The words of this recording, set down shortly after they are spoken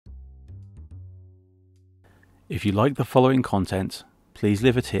If you like the following content, please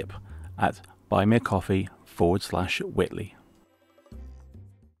leave a tip at buymeacoffee/Whitley.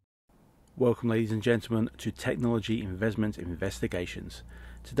 Welcome, ladies and gentlemen, to Technology Investment Investigations.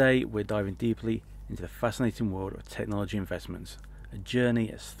 Today we're diving deeply into the fascinating world of technology investments, a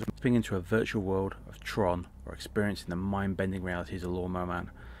journey as stepping into a virtual world of Tron or experiencing the mind-bending realities of Lawnmower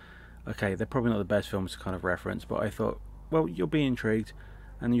Man. Okay, they're probably not the best films to kind of reference, but I thought, well, you'll be intrigued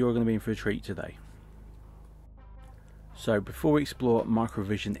and you're going to be in for a treat today. So before we explore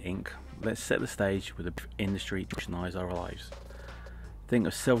Microvision Inc, let's set the stage with a industry that revolutionises our lives. Think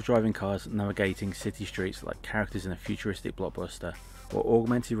of self-driving cars navigating city streets like characters in a futuristic blockbuster, or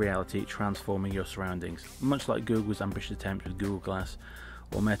augmented reality transforming your surroundings, much like Google's ambitious attempt with Google Glass,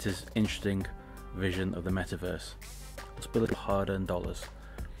 or Meta's interesting vision of the metaverse. Let's build little hard-earned dollars.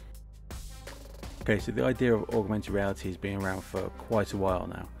 Okay, so the idea of augmented reality has been around for quite a while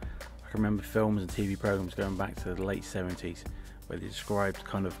now. I can remember films and TV programs going back to the late 70s, where they described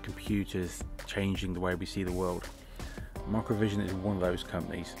kind of computers changing the way we see the world. Microvision is one of those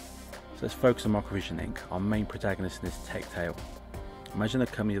companies. So let's focus on Microvision Inc, our main protagonist in this tech tale. Imagine a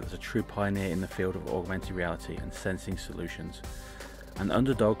company that's a true pioneer in the field of augmented reality and sensing solutions. An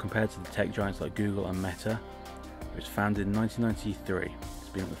underdog compared to the tech giants like Google and Meta. It was founded in 1993. It's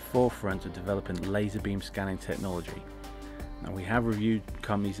been at the forefront of developing laser beam scanning technology. Now, we have reviewed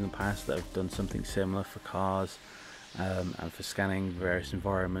companies in the past that have done something similar for cars and for scanning various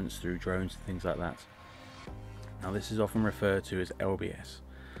environments through drones and things like that. Now, this is often referred to as LBS,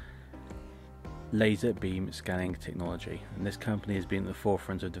 laser beam scanning technology, and this company has been at the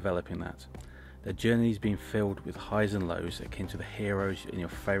forefront of developing that. Their journey has been filled with highs and lows akin to the heroes in your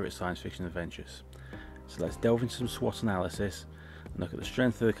favourite science fiction adventures. So let's delve into some SWOT analysis and look at the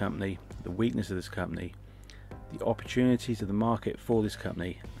strength of the company, the weakness of this company, the opportunities of the market for this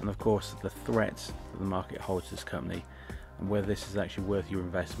company, and of course the threats that the market holds to this company, and whether this is actually worth your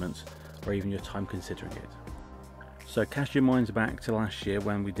investment or even your time considering it. So cast your minds back to last year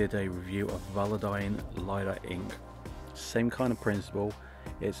when we did a review of Lidar Inc. Same kind of principle.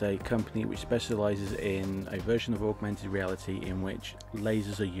 It's a company which specialises in a version of augmented reality in which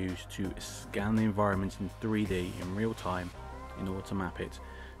lasers are used to scan the environment in 3D in real time in order to map it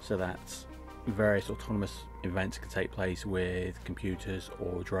so that various autonomous events can take place with computers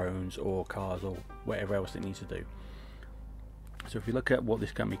or drones or cars or whatever else it needs to do. So if you look at what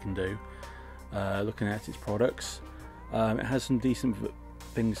this company can do, looking at its products, it has some decent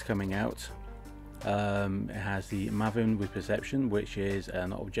things coming out. It has the MVIS with perception, which is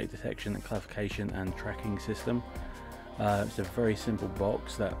an object detection and classification and tracking system. It's a very simple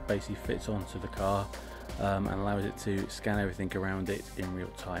box that basically fits onto the car and allows it to scan everything around it in real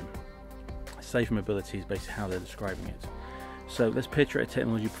time. Safe mobility is basically how they're describing it. So let's picture a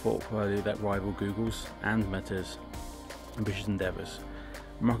technology portfolio that rival Google's and Meta's ambitious endeavours.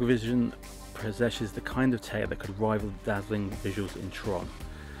 Microvision possesses the kind of tech that could rival the dazzling visuals in Tron.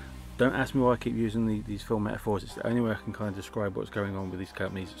 Don't ask me why I keep using these film metaphors. It's the only way I can kind of describe what's going on with these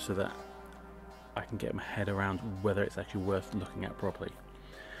companies so that I can get my head around whether it's actually worth looking at properly.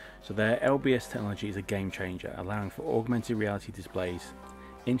 So their LBS technology is a game changer, allowing for augmented reality displays,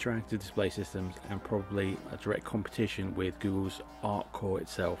 interactive display systems, and probably a direct competition with Google's ArcCore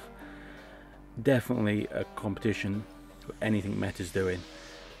itself. Definitely a competition with anything Meta's doing.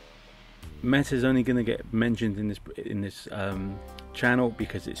 Meta's only going to get mentioned in this channel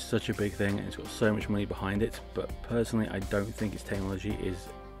because it's such a big thing and it's got so much money behind it, but personally I don't think its technology is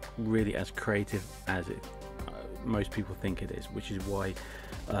really as creative as most people think it is, which is why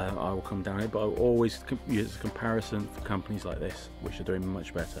I will come down it, but I will always use a comparison for companies like this which are doing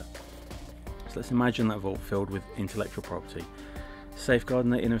much better. So let's imagine that vault filled with intellectual property, safeguarding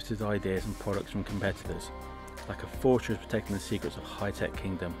their innovative ideas and products from competitors, like a fortress protecting the secrets of high-tech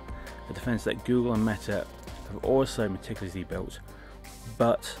kingdom, a defense that Google and Meta have also meticulously built,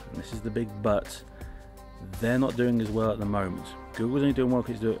 but, and this is the big but, they're not doing as well at the moment. Google's only doing well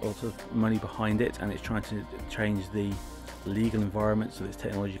because it's got lots of money behind it and it's trying to change the legal environment so this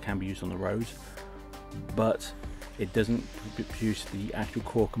technology can be used on the roads, but it doesn't produce the actual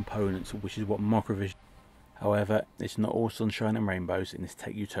core components, which is what Microvision. However, it's not all sunshine and rainbows in this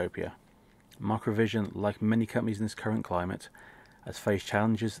tech utopia. Microvision, like many companies in this current climate, has faced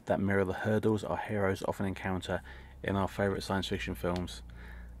challenges that mirror the hurdles our heroes often encounter in our favourite science fiction films.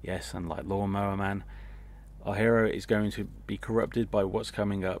 Yes, and like Lawnmower Man, our hero is going to be corrupted by what's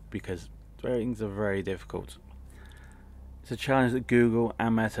coming up because things are very difficult. It's a challenge that Google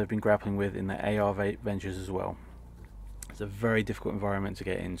and Meta have been grappling with in their AR ventures as well. It's a very difficult environment to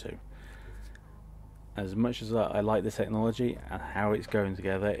get into. As much as I like the technology and how it's going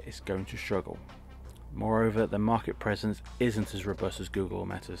together, it's going to struggle. Moreover, their market presence isn't as robust as Google or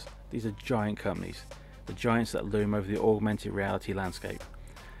Meta's. These are giant companies, the giants that loom over the augmented reality landscape.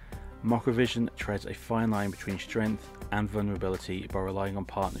 Microvision treads a fine line between strength and vulnerability by relying on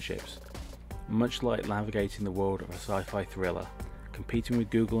partnerships. Much like navigating the world of a sci-fi thriller, competing with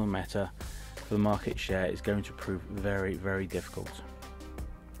Google and Meta for the market share is going to prove very, very difficult.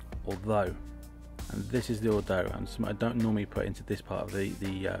 Although, and this is the although, and I don't normally put into this part of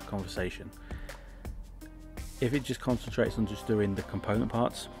the conversation, if it just concentrates on just doing the component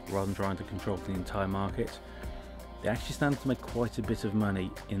parts rather than trying to control the entire market, they actually stand to make quite a bit of money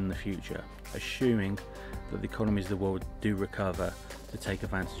in the future, assuming that the economies of the world do recover to take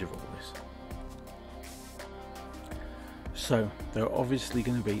advantage of all this. So there are obviously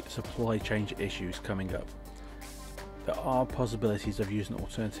going to be supply chain issues coming up. There are possibilities of using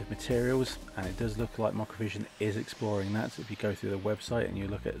alternative materials, and it does look like Microvision is exploring that. If you go through their website and you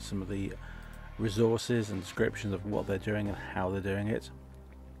look at some of the resources and descriptions of what they're doing and how they're doing it.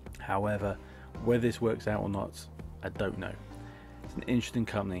 However, whether this works out or not, I don't know. It's an interesting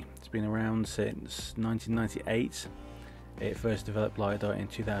company. It's been around since 1998. It first developed Lidar in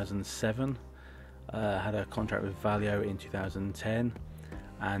 2007, had a contract with Valio in 2010,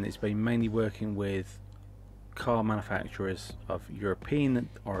 and it's been mainly working with car manufacturers of European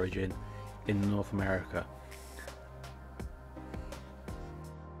origin in North America.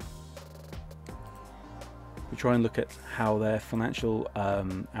 We try and look at how their financial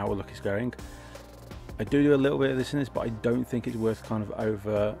outlook is going. I do a little bit of this in this, but I don't think it's worth kind of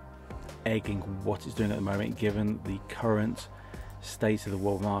over egging what it's doing at the moment, given the current state of the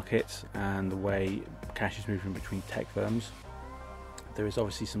world market and the way cash is moving between tech firms. There is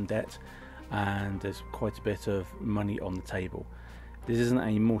obviously some debt, and there's quite a bit of money on the table. This isn't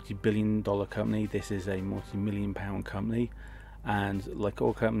a multi-billion-dollar company. This is a multi-million-pound company. And like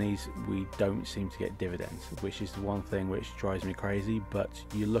all companies, we don't seem to get dividends, which is the one thing which drives me crazy. But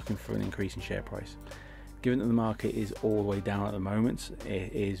you're looking for an increase in share price. Given that the market is all the way down at the moment,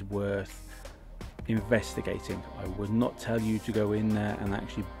 it is worth investigating. I would not tell you to go in there and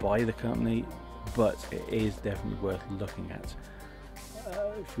actually buy the company, but it is definitely worth looking at.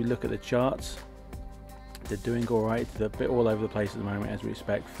 If we look at the charts, they're doing all right. They're a bit all over the place at the moment, as we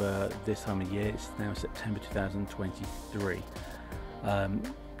expect for this time of year. It's now September 2023.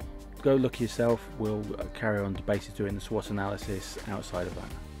 Go look yourself. We'll carry on basically doing the SWOT analysis outside of that.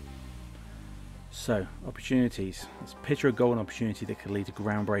 So, opportunities. Let's picture a golden opportunity that could lead to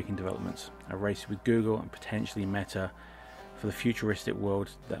groundbreaking developments. A race with Google and potentially Meta for the futuristic world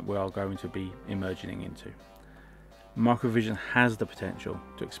that we are going to be emerging into. Microvision has the potential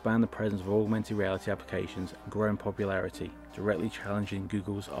to expand the presence of augmented reality applications and grow in popularity, directly challenging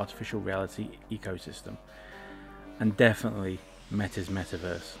Google's artificial reality ecosystem, and definitely Meta's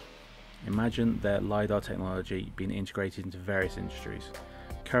metaverse. Imagine their Lidar technology being integrated into various industries.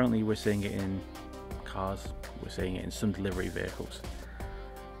 Currently we're seeing it in cars, we're seeing it in some delivery vehicles.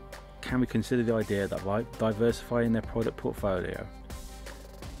 Can we consider the idea that by diversifying their product portfolio,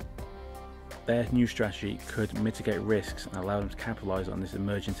 their new strategy could mitigate risks and allow them to capitalize on this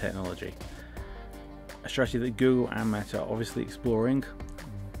emerging technology? A strategy that Google and Meta are obviously exploring,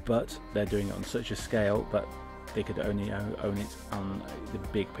 but they're doing it on such a scale that they could only own it on the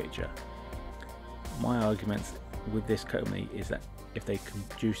big picture. My argument with this company is that if they can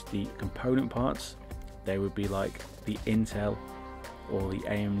produce the component parts, they would be like the Intel or the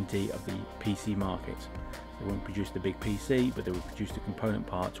AMD of the PC market. They wouldn't produce the big PC, but they would produce the component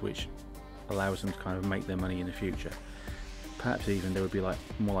parts, which allows them to kind of make their money in the future. Perhaps even they would be like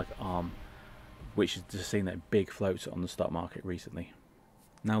more like ARM, which has just seen that big floats on the stock market recently.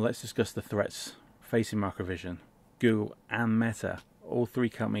 Now let's discuss the threats facing Microvision. Google and Meta, all three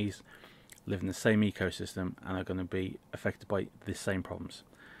companies live in the same ecosystem and are going to be affected by the same problems.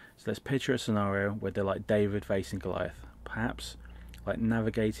 So let's picture a scenario where they're like David facing Goliath, perhaps like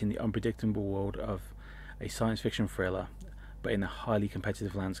navigating the unpredictable world of a science fiction thriller, but in a highly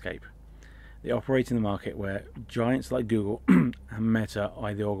competitive landscape. They operate in the market where giants like Google and Meta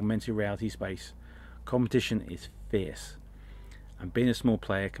are the augmented reality space. Competition is fierce, and being a small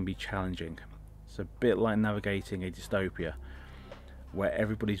player can be challenging. It's a bit like navigating a dystopia where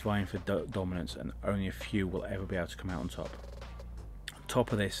everybody's vying for dominance and only a few will ever be able to come out on top. On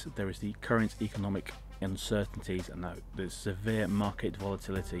top of this, there is the current economic uncertainties and the severe market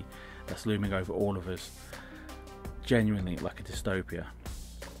volatility that's looming over all of us, genuinely like a dystopia.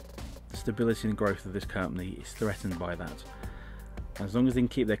 The stability and growth of this company is threatened by that. As long as they can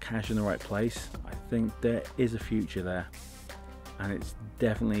keep their cash in the right place, I think there is a future there, and it's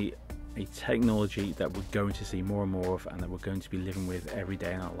definitely a technology that we're going to see more and more of and that we're going to be living with every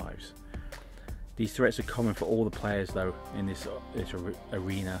day in our lives. These threats are common for all the players though in this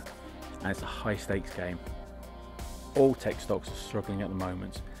arena, and it's a high stakes game. All tech stocks are struggling at the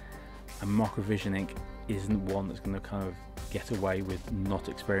moment, and Microvision Inc isn't one that's going to kind of get away with not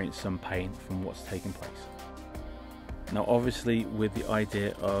experiencing some pain from what's taking place. Now obviously with the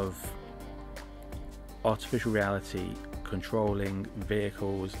idea of artificial reality controlling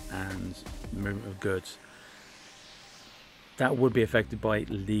vehicles and movement of goods, that would be affected by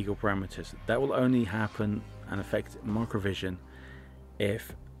legal parameters. That will only happen and affect Microvision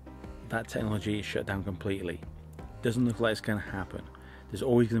if that technology is shut down completely. Doesn't look like it's going to happen. There's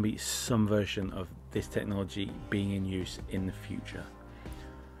always going to be some version of this technology being in use in the future.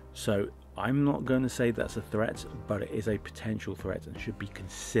 So I'm not going to say that's a threat, but it is a potential threat and should be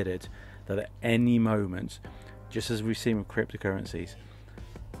considered that at any moment, just as we've seen with cryptocurrencies,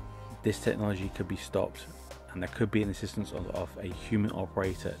 this technology could be stopped, and there could be an assistance of a human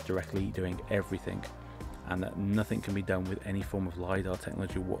operator directly doing everything, and that nothing can be done with any form of Lidar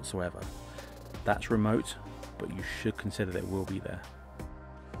technology whatsoever. That's remote, but you should consider that it will be there.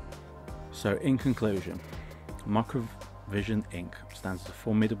 So in conclusion, Microvision Inc stands as a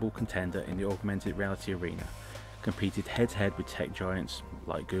formidable contender in the augmented reality arena, competed head to head with tech giants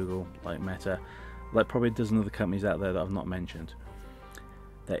like Google, like Meta, like probably a dozen other companies out there that I've not mentioned.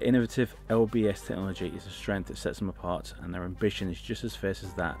 Their innovative LBS technology is a strength that sets them apart, and their ambition is just as fierce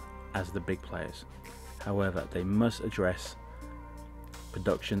as that as the big players. However, they must address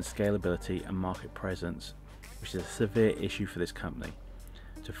production scalability and market presence, which is a severe issue for this company,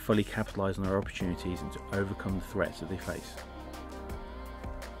 to fully capitalize on their opportunities and to overcome the threats that they face.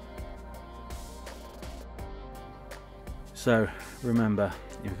 So remember,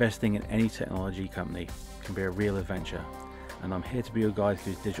 investing in any technology company can be a real adventure, and I'm here to be your guide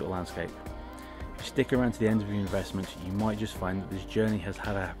through this digital landscape. If you stick around to the end of your investment, you might just find that this journey has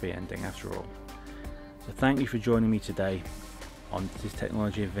had a happy ending after all. So thank you for joining me today on this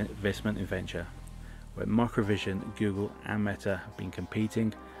technology investment adventure, where Microvision, Google and Meta have been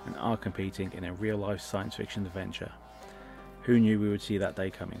competing and are competing in a real-life science fiction adventure. Who knew we would see that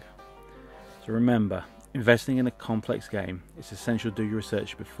day coming? So remember, investing in a complex game, it's essential to do your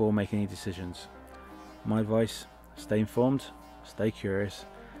research before making any decisions. My advice, stay informed, stay curious,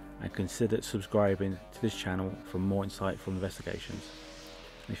 and consider subscribing to this channel for more insightful investigations.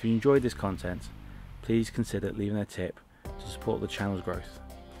 And if you enjoyed this content, please consider leaving a tip to support the channel's growth.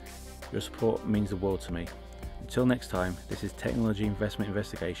 Your support means the world to me. Until next time, this is Technology Investment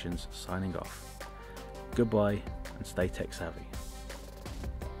Investigations signing off. Goodbye and stay tech savvy.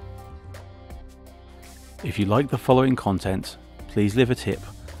 If you like the following content, please leave a tip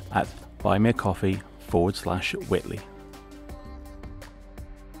at buymeacoffee.com/Whitley.